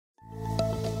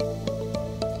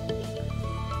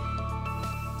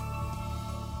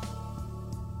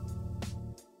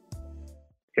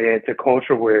it's a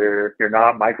culture where you're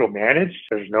not micromanaged.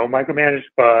 There's no micromanaged,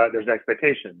 but there's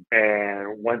expectations.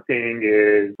 And one thing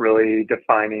is really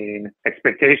defining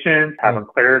expectations, having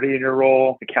clarity in your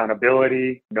role,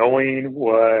 accountability, knowing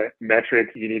what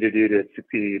metrics you need to do to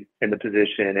succeed in the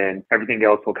position, and everything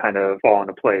else will kind of fall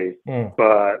into place.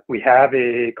 But we have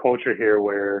a culture here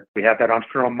where we have that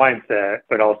entrepreneurial mindset,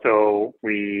 but also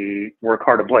we work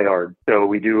hard to play hard. So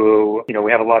we do,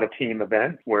 we have a lot of team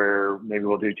events where maybe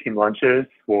we'll do team lunches.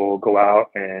 We'll go out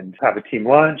and have a team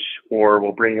lunch, or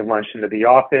we'll bring a lunch into the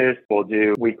office. We'll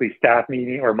do weekly staff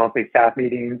meeting or monthly staff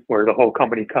meetings where the whole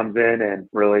company comes in and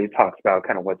really talks about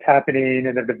kind of what's happening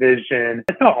in the division.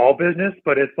 It's not all business,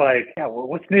 but it's like,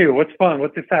 what's new? What's fun?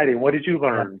 What's exciting? What did you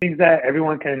learn? Things that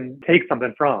everyone can take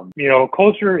something from.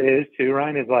 Culture is too,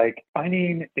 Ryan, is like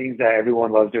finding things that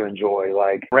everyone loves to enjoy.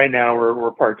 Like right now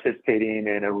we're participating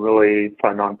in a really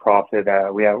fun nonprofit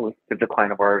that we have with a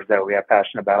client of ours that we have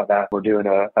passion about, that we're doing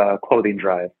a clothing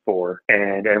drive for.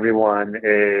 And everyone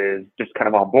is just kind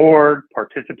of on board,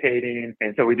 participating.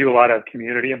 And so we do a lot of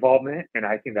community involvement. And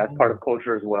I think that's part of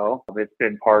culture as well. It's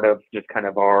been part of just kind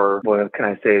of our, what can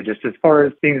I say, just as far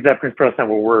as things that Prince Pro what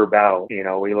we're about.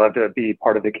 We love to be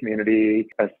part of the community,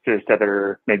 assist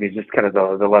other, maybe just kind of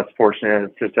the less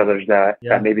fortunate, assist others that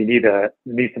maybe need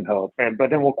some help. But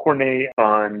then we'll coordinate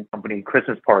on company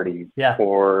Christmas parties.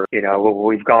 Or,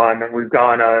 we've gone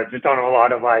just on a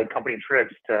lot of like company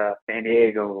trips to San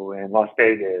Diego and Las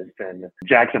Vegas and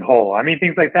Jackson Hole. I mean,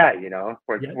 things like that,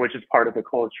 which is part of the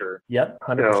culture. 100%.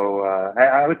 So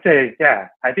I would say,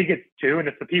 I think it's too, and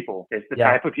it's the people. It's the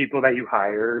type of people that you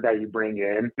hire, that you bring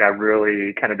in, that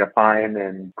really kind of define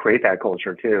and create that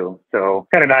culture too. So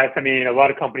kind of nice. I mean, a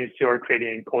lot of companies too are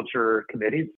creating culture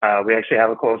committees. We actually have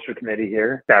a culture committee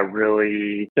here that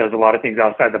really does a lot of things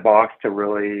outside the box to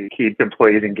really keep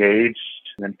employees engaged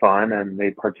and fun, and they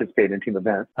participate in team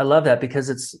events. I love that, because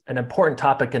it's an important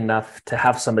topic enough to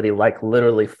have somebody like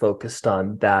literally focused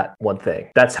on that one thing.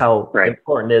 That's how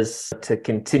important it is to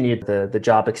continue the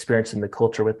job experience and the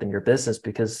culture within your business,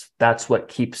 because that's what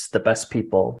keeps the best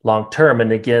people long term.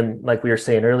 And again, like we were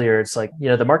saying earlier, it's like,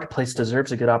 the marketplace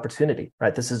deserves a good opportunity,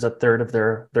 right? This is a third of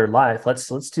their life.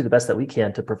 Let's do the best that we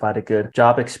can to provide a good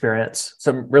job experience.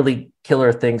 Some really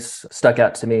killer things stuck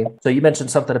out to me. So you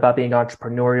mentioned something about being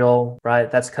entrepreneurial,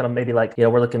 right? That's kind of maybe like,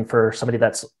 we're looking for somebody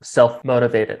that's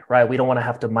self-motivated, right? We don't want to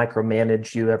have to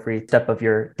micromanage you every step of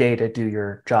your day to do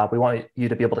your job. We want you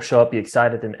to be able to show up, be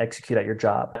excited, and execute at your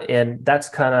job. And that's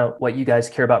kind of what you guys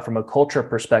care about from a culture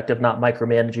perspective, not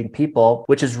micromanaging people,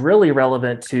 which is really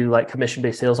relevant to like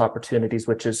commission-based sales opportunities,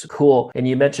 which is cool. And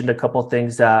you mentioned a couple of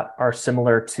things that are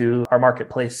similar to our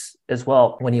marketplace as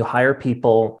well. When you hire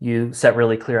people, you set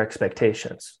really clear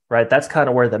expectations, right? That's kind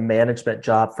of where the management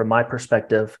job, from my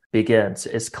perspective, begins,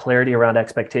 is clarity around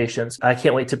expectations. I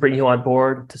can't wait to bring you on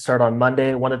board to start on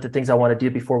Monday. One of the things I want to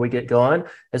do before we get going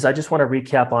is I just want to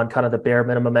recap on kind of the bare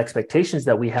minimum expectations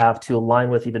that we have to align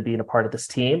with even being a part of this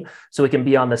team, so we can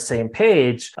be on the same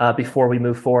page before we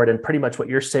move forward. And pretty much what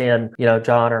you're saying,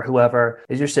 John or whoever,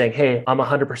 is you're saying, hey, I'm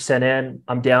 100% in,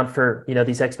 I'm down for,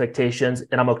 these expectations,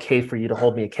 and I'm okay for you to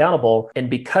hold me accountable. And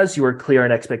because you were clear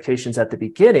on expectations at the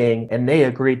beginning and they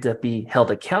agreed to be held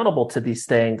accountable to these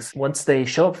things, once they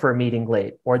show up for a meeting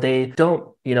late, or they don't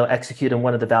execute in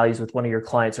one of the values with one of your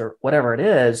clients or whatever it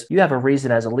is, you have a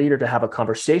reason as a leader to have a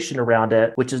conversation around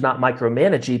it, which is not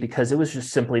micromanaging, because it was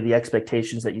just simply the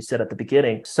expectations that you set at the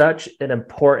beginning. Such an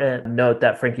important note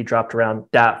that Frankie dropped around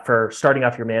that for starting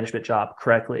off your management job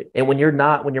correctly. And when you're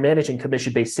managing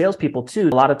commission-based salespeople too,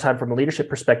 a lot of time from a leadership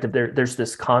perspective, there's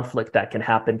this conflict that can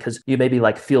happen, because you maybe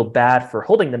like feel bad for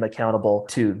holding them accountable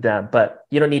to them, but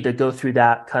you don't need to go through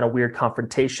that kind of weird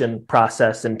confrontation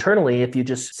process internally if you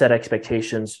just set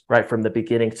expectations right from the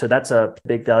beginning. So that's a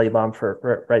big value bomb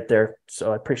for right there.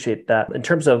 So I appreciate that. In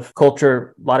terms of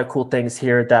culture, a lot of cool things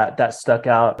here that stuck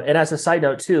out. And as a side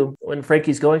note too, when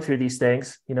Frankie's going through these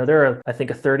things, they're I think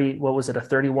a 31,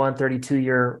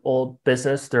 32-year-old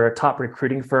business. They're a top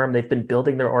recruiting firm. They've been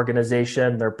building their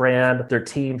organization, their brand, their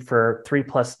team for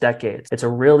 3+ decades. It's a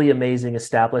really amazing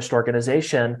established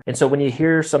organization. And so when you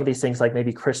hear some of these things like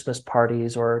maybe Christmas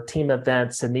parties or team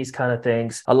events and these kind of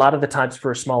things, a lot of the times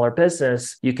for a smaller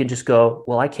business, you can just go,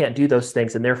 well, I can't do those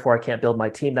things and therefore I can't build my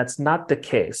team. That's not the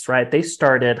case, right? They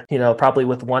started, probably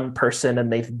with one person,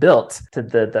 and they've built to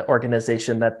the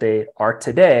organization that they are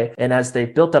today. And as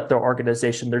they've built up their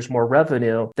organization, there's more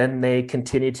revenue. Then they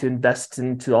continue to invest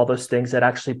into all those things that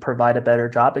actually provide a better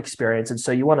job experience. And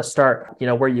so you want to start,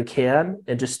 where you can,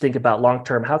 and just think about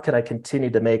long-term, how can I continue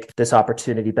to make this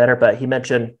opportunity better? But he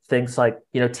mentioned things like,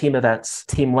 team events,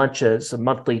 team lunches, a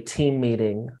monthly team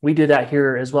meeting. We do that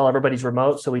here as well. Everybody's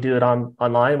remote, so we do it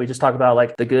online. We just talk about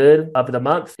like the good of the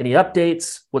month, any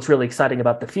updates, what's really exciting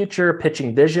about the future,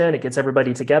 pitching vision. It gets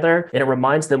everybody together and it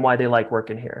reminds them why they like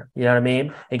working here. You know what I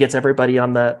mean? It gets everybody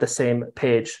on the same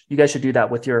page. You guys should do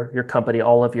that with your company,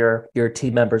 all of your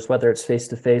team members, whether it's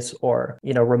face-to-face or,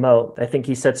 remote. I think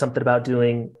he said something about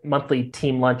doing monthly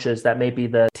team lunches. That may be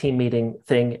the team meeting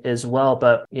thing as well.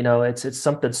 But, it's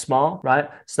something small, right?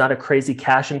 It's not a crazy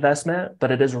cash investment,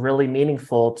 but it is really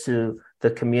meaningful to the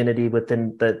community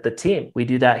within the team. We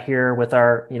do that here with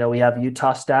our, we have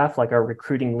Utah staff, like our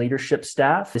recruiting leadership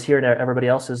staff is here, and everybody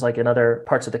else is like in other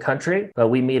parts of the country. But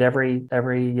we meet every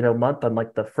month on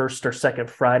like the first or second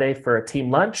Friday for a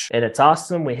team lunch, and it's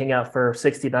awesome. We hang out for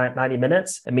 60, 90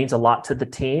 minutes. It means a lot to the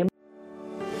team.